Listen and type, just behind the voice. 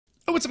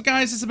What's up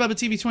guys, it's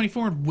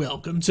BubbaTV24 and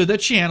welcome to the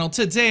channel.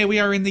 Today we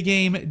are in the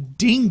game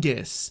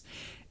Dingus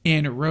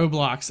in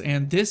Roblox,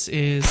 and this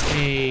is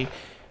a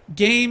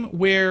game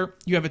where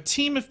you have a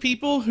team of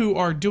people who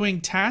are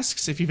doing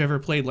tasks. If you've ever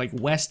played like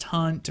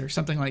westhunt or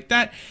something like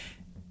that,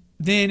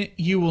 then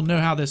you will know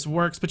how this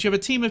works. But you have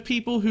a team of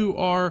people who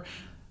are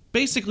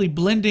basically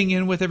blending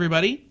in with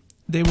everybody.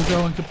 They will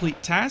go and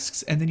complete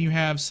tasks, and then you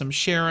have some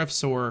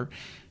sheriffs or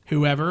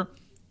whoever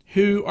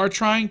who are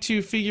trying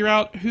to figure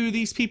out who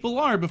these people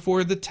are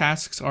before the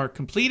tasks are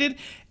completed.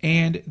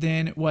 And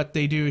then what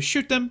they do is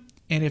shoot them.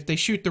 And if they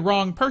shoot the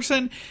wrong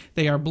person,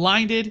 they are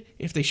blinded.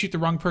 If they shoot the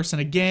wrong person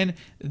again,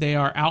 they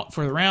are out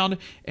for the round.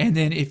 And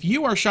then if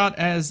you are shot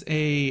as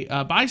a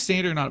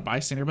bystander, not a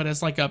bystander, but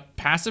as like a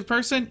passive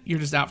person, you're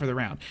just out for the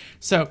round.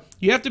 So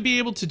you have to be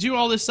able to do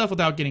all this stuff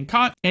without getting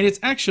caught. And it's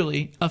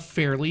actually a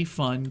fairly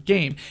fun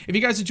game. If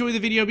you guys enjoy the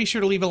video, be sure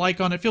to leave a like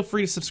on it. Feel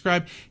free to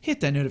subscribe. Hit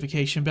that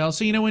notification bell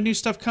so you know when new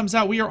stuff comes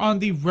out. We are on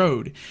the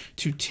road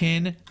to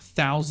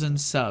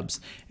 10,000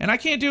 subs. And I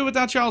can't do it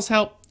without y'all's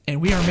help. And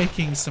we are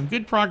making some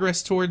good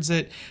progress towards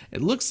it.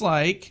 It looks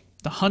like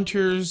the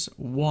hunters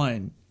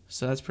won.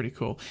 So that's pretty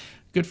cool.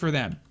 Good for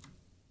them.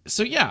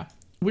 So yeah,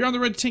 we're on the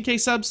road to 10K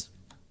subs.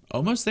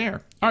 Almost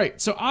there. All right,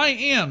 so I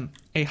am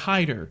a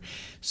hider.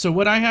 So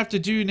what I have to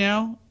do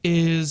now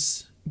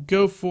is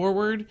go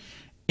forward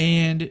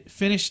and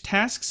finish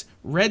tasks.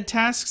 Red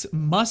tasks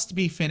must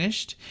be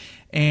finished,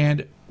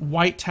 and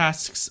white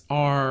tasks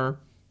are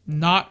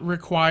not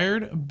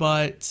required,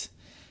 but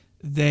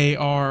they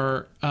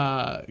are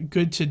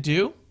good to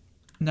do.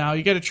 Now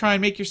you got to try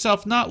and make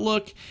yourself not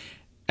look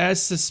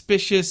as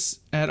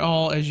suspicious at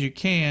all as you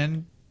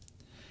can.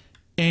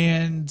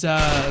 And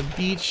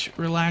beach,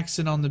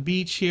 relaxing on the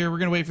beach here. We're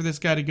gonna wait for this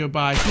guy to go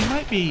by.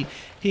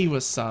 He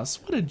was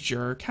sus. What a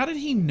jerk. How did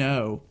he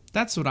know?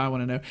 That's what I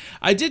want to know.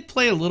 I did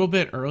play a little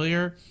bit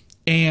earlier,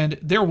 and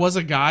there was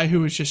a guy who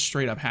was just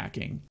straight up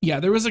hacking. Yeah,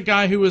 there was a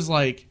guy who was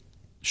like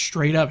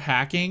straight up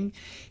hacking.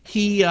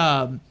 He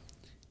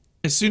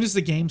as soon as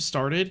the game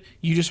started,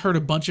 you just heard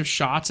a bunch of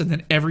shots, and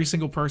then every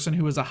single person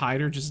who was a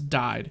hider just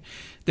died.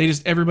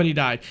 Everybody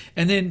died.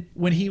 And then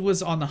when he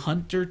was on the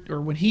hunter, or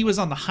when he was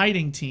on the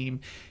hiding team,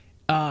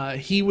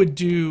 he would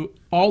do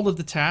all of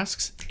the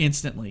tasks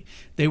instantly.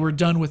 They were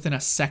done within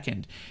a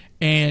second.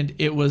 And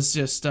it was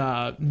just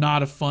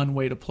not a fun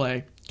way to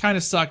play. Kind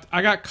of sucked.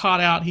 I got caught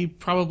out. He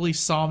probably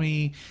saw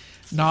me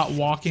not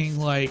walking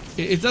like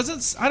it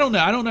doesn't. I don't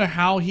know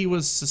how he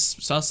was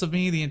sus of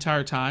me the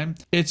entire time.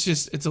 It's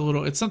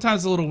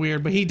sometimes a little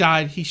weird. But he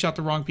died. He shot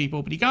the wrong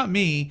people, but he got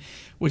me,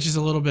 which is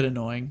a little bit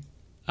annoying.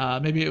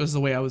 Maybe it was the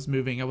way I was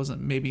moving. I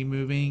wasn't maybe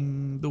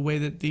moving the way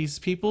that these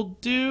people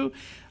do.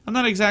 I'm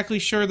not exactly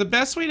sure. The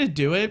best way to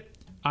do it,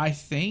 I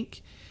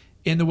think,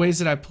 in the ways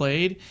that I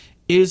played,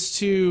 is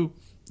to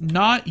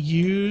not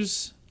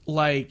use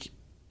like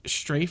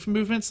strafe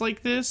movements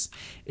like this.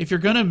 If you're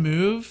gonna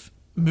move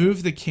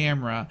the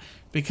camera,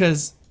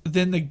 because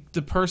then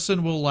the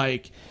person will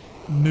like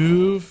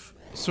move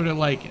sort of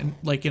like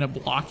in a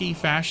blocky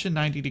fashion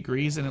 90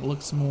 degrees, and it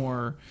looks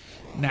more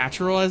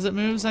natural as it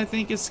moves. I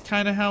think is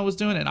kind of how I was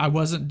doing it. I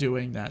wasn't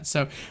doing that.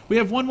 So we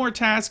have one more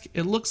task.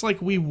 It looks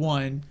like we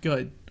won.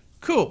 Good.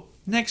 Cool.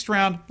 Next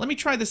round. Let me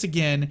try this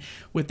again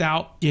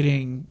without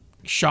getting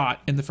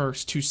shot in the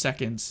first 2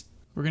 seconds.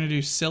 We're gonna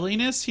do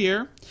silliness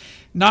here.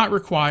 Not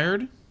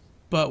required,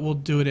 but we'll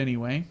do it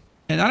anyway.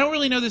 And I don't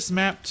really know this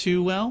map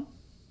too well,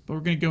 but we're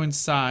going to go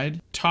inside,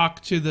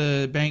 talk to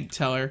the bank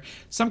teller.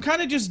 So I'm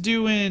kind of just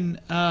doing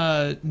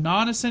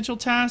non-essential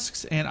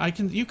tasks,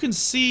 and you can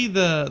see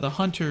the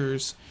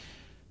hunters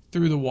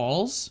through the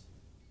walls.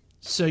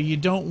 So you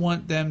don't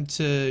want them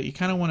to, you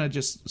kind of want to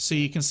just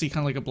see, you can see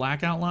kind of like a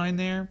black outline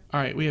there. All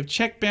right, we have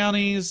check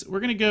bounties. We're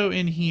going to go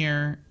in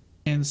here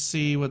and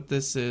see what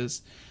this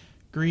is.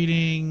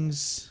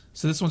 Greetings.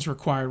 So this one's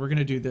required. We're going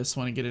to do this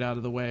one and get it out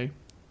of the way.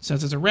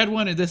 Since it's a red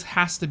one, this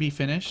has to be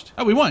finished.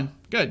 Oh, we won.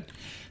 Good.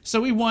 So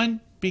we won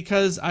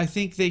because I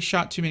think they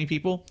shot too many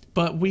people.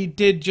 But we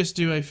did just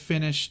do a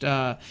finished...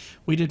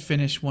 we did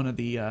finish one of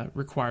the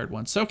required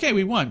ones. So, okay,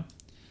 we won.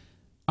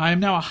 I am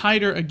now a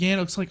hider again.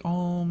 It looks like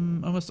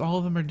almost all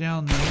of them are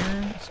down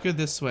there. Let's go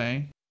this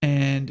way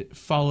and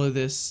follow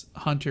this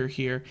hunter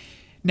here.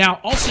 Now,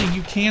 also,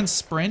 you can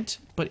sprint.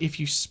 But if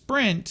you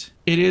sprint,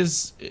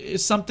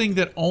 it's something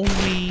that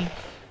only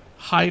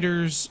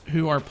hiders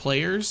who are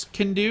players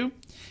can do.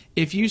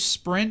 If you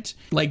sprint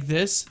like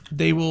this, and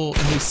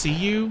they see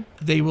you,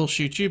 they will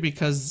shoot you,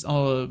 because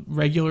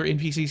regular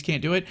NPCs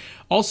can't do it.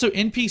 Also,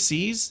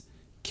 NPCs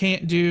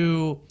can't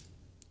do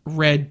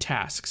red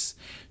tasks.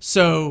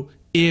 So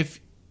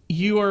if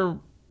you are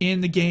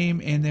in the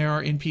game and there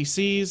are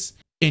NPCs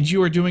and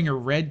you are doing a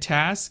red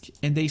task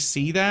and they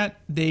see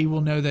that, they will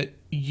know that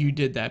you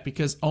did that,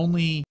 because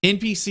only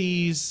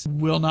NPCs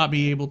will not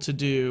be able to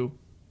do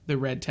the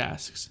red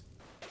tasks.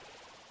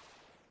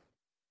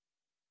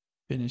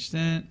 Finish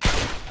that.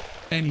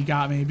 And he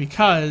got me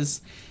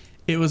because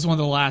it was one of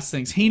the last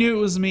things. He knew it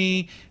was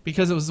me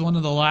because it was one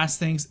of the last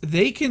things.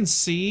 They can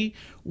see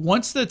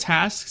once the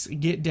tasks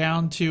get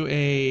down to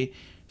a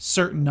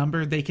certain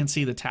number, they can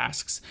see the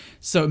tasks.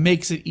 So it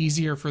makes it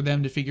easier for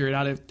them to figure it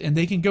out. And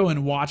they can go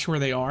and watch where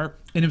they are.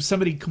 And if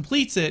somebody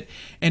completes it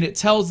and it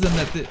tells them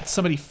that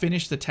somebody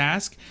finished the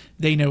task,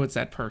 they know it's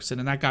that person.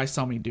 And that guy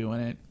saw me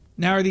doing it.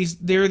 Now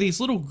there are these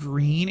little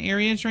green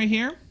areas right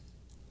here.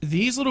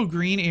 These little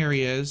green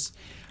areas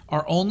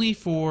are only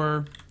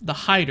for the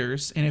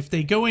hiders, and if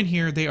they go in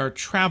here, they are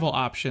travel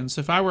options.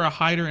 So if I were a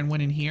hider and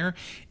went in here,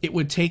 it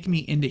would take me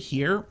into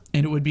here,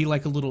 and it wowould be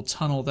like a little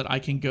tunnel that I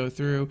can go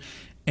through,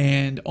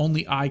 and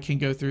only I can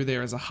go through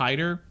there as a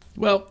hider.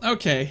 Well,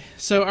 okay,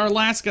 so our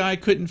last guy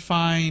couldn't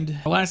find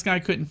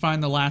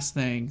the last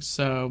thing,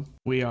 so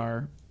we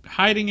are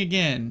hiding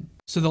again.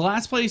 So the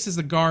last place is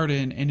the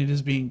garden, and it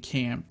is being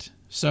camped.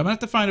 So I'm gonna have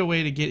to find a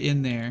way to get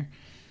in there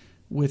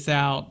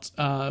without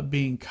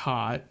being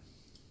caught.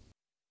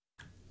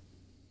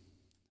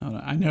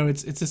 I know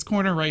it's this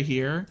corner right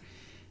here.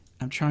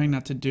 I'm trying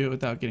not to do it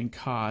without getting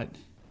caught.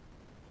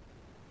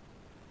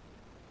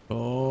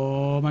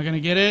 Oh, am I gonna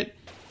get it?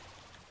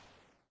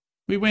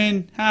 We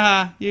win.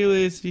 Ha, you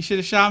lose. You should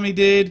have shot me,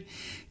 dude.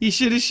 You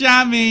should have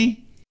shot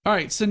me. All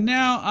right, so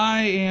now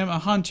I am a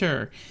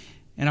hunter.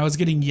 And I was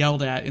getting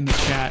yelled at in the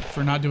chat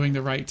for not doing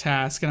the right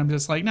task. And I'm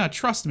just like, no,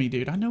 trust me,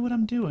 dude. I know what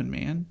I'm doing,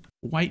 man.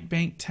 White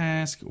bank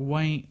task,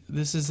 white.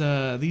 This is,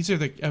 these are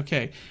the,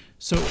 okay.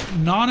 So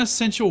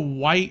non-essential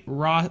white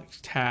rock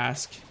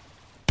task.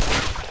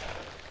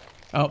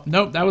 Oh,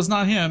 nope, that was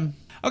not him.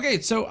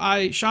 Okay, so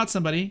I shot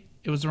somebody.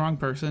 It was the wrong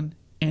person.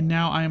 And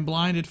now I am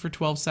blinded for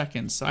 12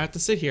 seconds. So I have to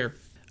sit here.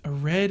 A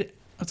red,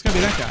 that's gotta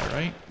be that guy,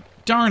 right?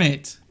 Darn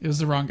it, it was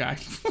the wrong guy.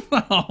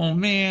 Oh,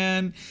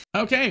 man.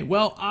 Okay,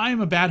 well, I'm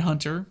a bad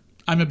hunter.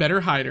 I'm a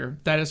better hider.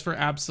 That is for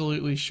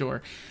absolutely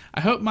sure. I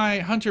hope my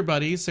hunter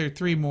buddies, there are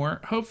 3 more,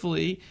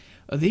 hopefully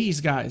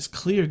these guys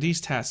cleared these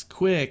tasks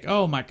quick.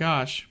 Oh, my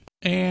gosh.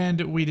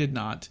 And we did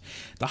not.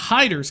 The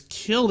hiders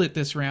killed it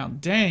this round.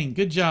 Dang,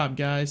 good job,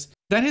 guys.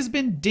 That has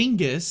been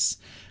Dingus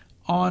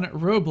on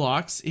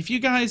Roblox. If you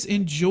guys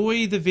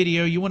enjoy the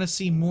video, you want to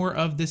see more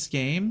of this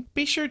game,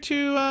 be sure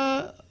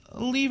to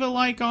leave a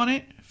like on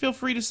it. Feel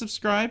free to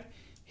subscribe,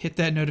 hit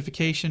that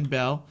notification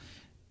bell,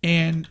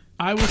 and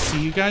I will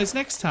see you guys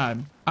next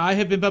time. I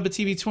have been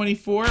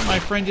BubbaTV24. My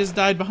friend just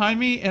died behind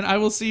me, and I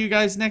will see you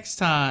guys next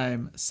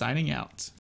time. Signing out.